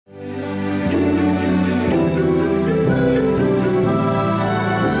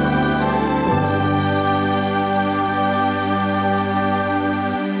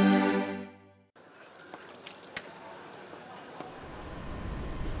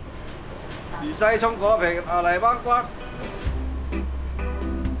魚西葱果皮啊，泥灣骨，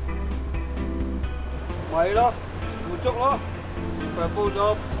米咯，腐竹咯，佢煲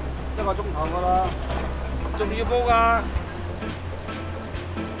咗1個鐘頭㗎啦，仲要煲㗎。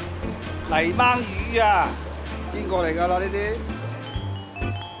泥鯭魚啊，煎過嚟㗎啦呢啲。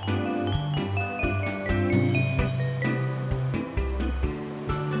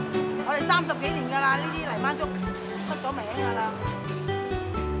我哋30幾年㗎啦，呢啲泥鯭粥出咗名㗎啦。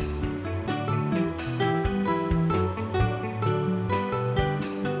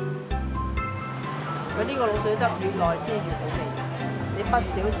 佢呢個滷水汁越耐先越好味，你滗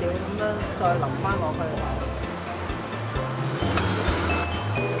少少咁樣再淋翻落去。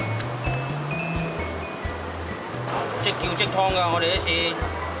即叫即湯㗎，我哋啲線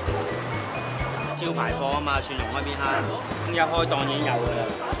招牌貨啊嘛，蒜蓉嗰邊蝦，一開檔已經有㗎啦。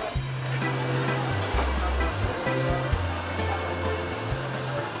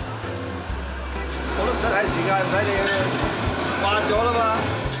我都唔使睇時間，唔使你慣咗啦嘛。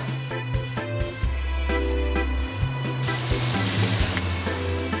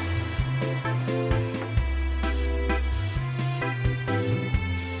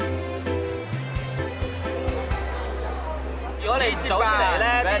 如果你早啲嚟咧，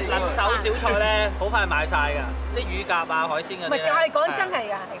啲撚手小菜咧，好快賣晒㗎，即係乳鴿啊、海鮮嗰啲。唔係，就係講真係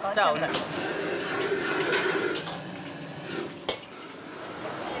㗎，係講真。真係好食。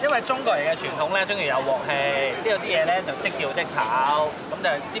因為中國人嘅傳統咧，中意有鑊氣，呢度啲嘢咧就即叫即炒，咁就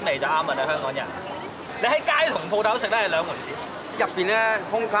啲味就啱我哋香港人。你喺街同鋪頭食咧係兩回事。入邊咧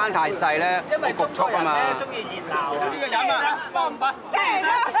空間太細咧，好局促啊嘛。中意熱鬧啊！呢個飲啊，幫唔幫？即係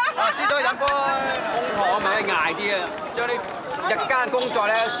啊，師咗飲杯空堂咪可以捱啲啊，將啲日間工作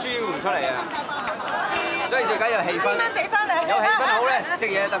咧舒緩出嚟啊。所以最緊要氣氛，有氣氛好咧，食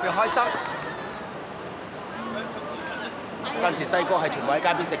嘢特別開心。嗰陣時細個係全部喺街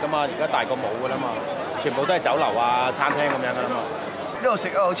邊食噶嘛，而家大個冇噶啦嘛，全部都係酒樓啊、餐廳咁樣噶啦嘛。呢度食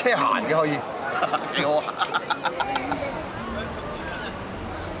有車閒嘅可以，幾好啊！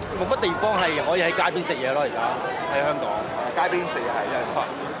冇乜地方係可以喺街邊食嘢咯，而家喺香港。街邊食嘢係真係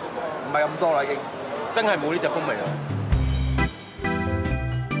唔係咁多啦，已經真係冇呢隻風味啦。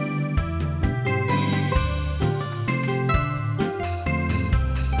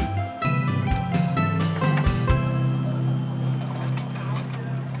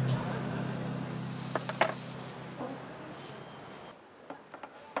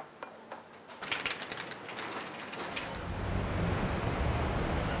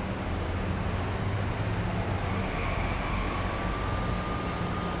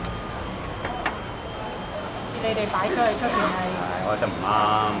你哋擺出去出邊係？我覺得唔啱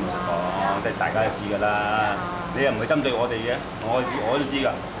講，即係大家都知㗎啦。你又唔係針對我哋嘅，我都知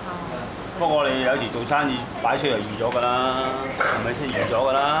㗎。不過我哋有時做生意擺出嚟預咗㗎啦，係咪先預咗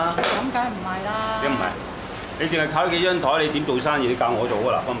㗎啦？咁梗係唔係啦？點唔係？你淨係靠幾張台，你點做生意？你教我做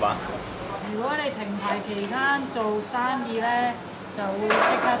㗎啦，分版。如果你停牌期間做生意咧，就會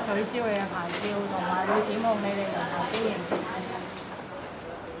即刻取消你嘅牌照，同埋會檢控你哋人頭經營設施。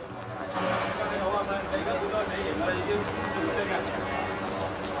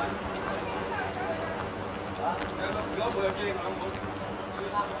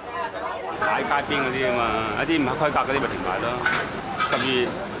 擺街邊嗰啲啊嘛，一啲唔合規格嗰啲咪停牌咯。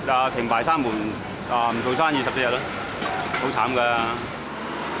12啊停牌閂門啊，唔做生意14日咯，好慘㗎。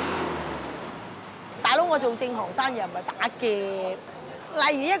大佬，我做正行生意又唔係打劫。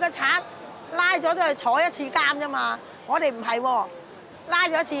例如一個賊拉咗都係坐1次監啫嘛，我哋唔係喎，拉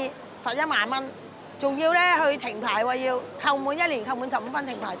咗1次罰1萬蚊。 仲要咧去停牌喎，要扣滿1年，扣滿15分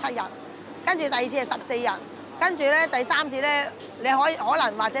停牌7日，跟住第2次係14日，跟住咧第3次咧，你可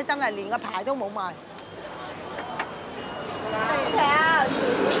能或者真係連個牌都冇埋。这条主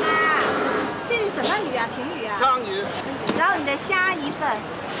食啊，这是什么鱼啊？平鱼啊？鲳鱼。然后你的虾1份，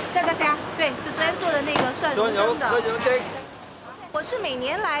这个虾，对，就昨天做的那个蒜蓉蒸的。蒜蓉蒸。我是每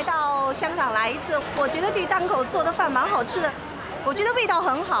年来到香港来1次，我觉得这档口做的饭蛮好吃的。 我觉得味道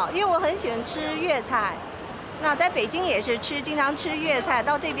很好，因为我很喜欢吃粤菜。那在北京也是经常吃粤菜，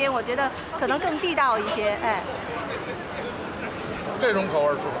到这边我觉得可能更地道一些，哎。这种口味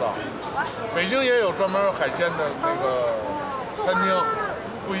吃不到，北京也有专门海鲜的那个餐厅，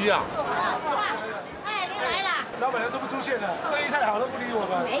不一样。哎，你来啦！老板娘都不出现了，生意太好都不理我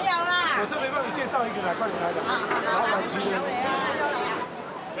们。没有啦。我这边帮你介绍一个来，快点来的。老板齐的。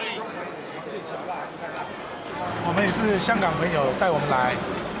可以。谢谢小辣。 我们也是香港朋友带我们来，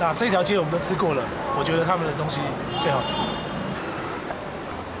那这条街我们都吃过了，我觉得他们的东西最好吃。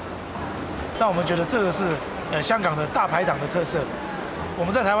但我们觉得这个是香港的大排档的特色，我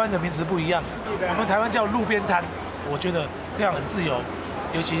们在台湾的名词不一样，我们台湾叫路边摊，我觉得这样很自由，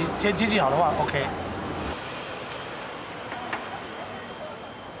尤其天气好的话 ，OK。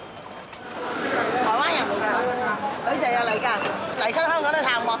台灣人嚟㗎，佢成日嚟㗎，嚟親香港都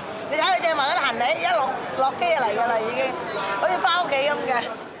探我。你睇佢借埋嗰啲行李，一落機就嚟㗎啦，已經好似翻屋企咁嘅。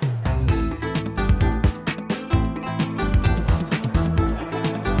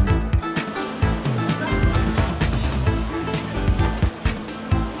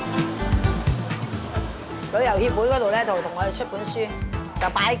旅遊協會嗰度咧就同我哋出本書，就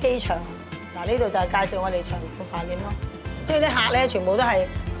擺喺機場。嗱呢度就係介紹我哋長城飯店咯。即係啲客咧全部都係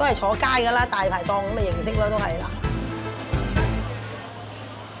坐街㗎啦，大排檔咁嘅形式咯，都係啦。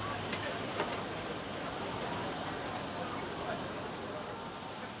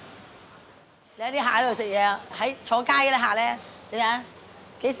你有啲客喺度食嘢，喺坐街嗰啲客咧，你睇下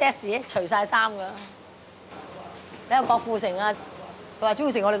幾 sexy， 除晒衫㗎。你有郭富城啊，佢話中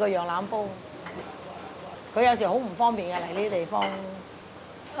意食我哋個羊腩煲。佢有時好唔方便嘅嚟呢啲地方，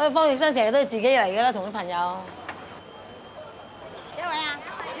方力申成日都係自己嚟嘅啦，同啲朋友。幾位啊？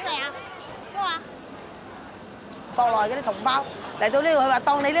幾位啊？租啊？國內嗰啲同胞嚟到呢度，佢話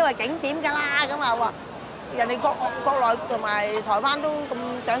當你呢個係景點㗎啦，咁啊話人哋國內同埋台灣都咁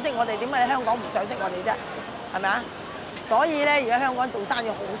賞識我哋，點解你香港唔賞識我哋啫？係咪啊？所以咧，而家香港做生意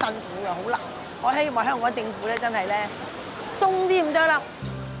好辛苦㗎，好難。我希望香港政府咧真係咧鬆啲咁多啦。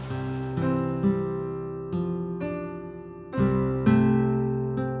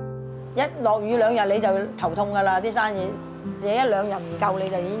一落雨2日你就頭痛㗎啦，啲生意你1、2日唔夠你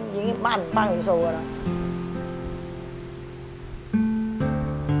就已經掹唔翻佢數㗎啦。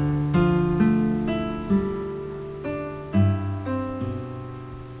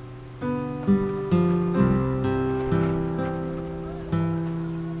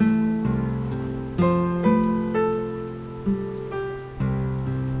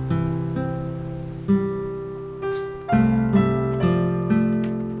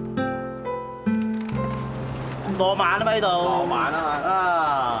浪漫啊嘛呢度，浪漫啊嘛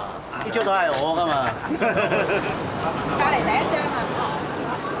啊！呢張台係我㗎嘛。隔離第1張啊！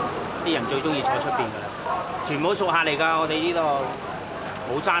啲人最中意坐出邊㗎啦，全部都熟客嚟㗎，我哋呢度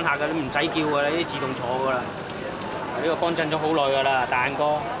冇山客㗎，你唔使叫㗎啦，呢啲自動坐㗎啦。呢個幫襯咗好耐㗎啦，大眼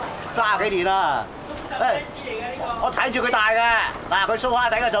哥。30幾年啦。誒，我睇住佢大嘅，嗱佢 show 蝦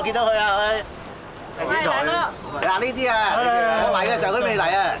仔嘅時候見到佢啦佢。嗱呢啲啊，我嚟嘅時候佢未嚟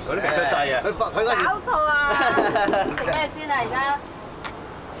啊，嗰啲未出世啊，佢嗰時。搞錯啊！食咩先啊而家？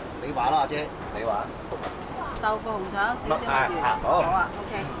你話啦，阿姐，你話。豆腐紅腸少少魚。好啊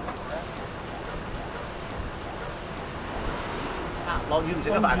 ，OK。落雨唔食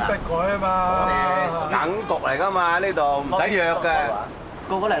得飯啊？逼佢啊嘛，硬局嚟㗎嘛，呢度唔使約嘅，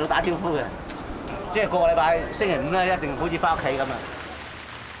個個嚟到打招呼嘅，即係個個禮拜星期5咧，一定好似翻屋企咁啊！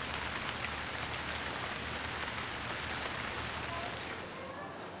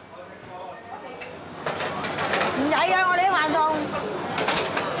唔曳嘅，我哋啲飯餸。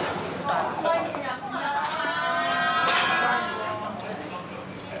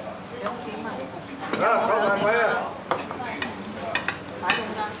9萬位啊！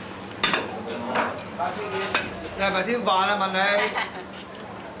你係咪添飯啊？問你。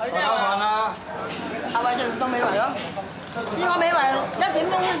我交飯啦。係咪就到美圍咯？依個美圍1點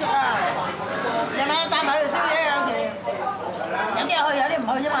鐘先食啊！你咪帶埋去宵夜有時，有啲去，有啲唔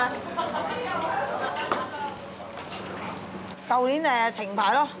去啫嘛。舊年停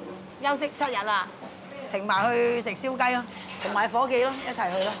牌咯，休息7日啊，停牌去食燒雞咯，同埋伙計咯一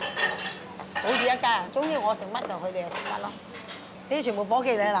齊去咯，好似一家人。總之我食乜就佢哋就食乜咯。呢啲全部伙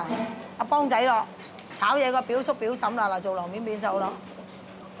計嚟嗱，阿邦仔咯，炒嘢個表叔表嬸啦嗱，做樓面變瘦咯。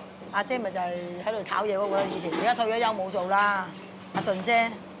阿姐咪就係喺度炒嘢嗰個，以前而家退咗休冇做啦。阿順姐，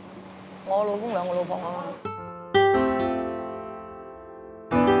我老公2個老婆啊嘛。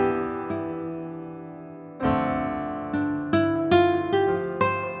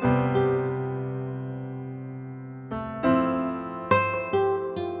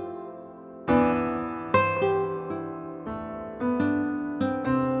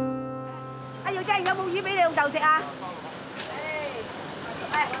阿耀姐，有冇魚俾你老豆食啊？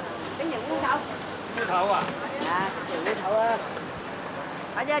俾條烏頭。烏頭啊？啊，食條烏頭啊！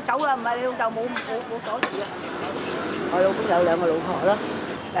或者走啊，唔係你老豆冇鎖匙啊。我老公有2個老婆咯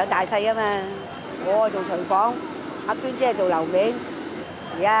，2大細啊嘛。我做廚房，阿娟姐做樓面。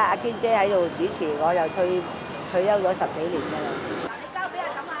而家阿娟姐喺度主持，我又退休咗10幾年㗎啦。嗱，你交俾阿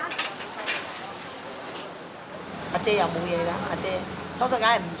嬸啊！阿姐又冇嘢㗎，阿姐初梗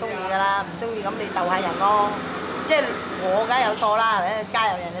係唔中意㗎啦，唔中意咁你就下人咯。即係我梗係有錯啦，係咪？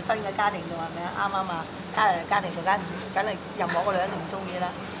加入人哋新嘅家庭度係咪啊？啱啱啊？加入家庭度梗係任何個女人都唔中意啦。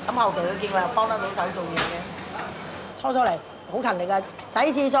咁後期佢見我又幫得到手做嘢嘅，初嚟好勤力㗎，洗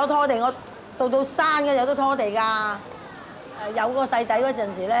廁所拖地，我到山嘅有都拖地㗎。有個細仔嗰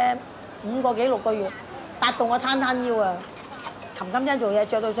陣時咧，5個幾6個月，達到我攤腰啊！擒金針做嘢，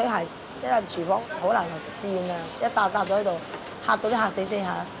着到水鞋，一入廚房好難跣啊！一搭咗喺度，嚇到都嚇死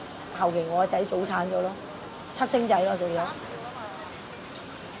下。後期我個仔早產咗咯，7星仔咯做嘢。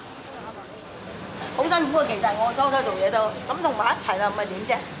好辛苦啊！其實我初做嘢都咁同埋一齊啦，唔係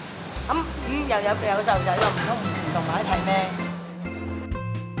點啫？咁又有細路仔咯，唔通唔同埋一齊咩？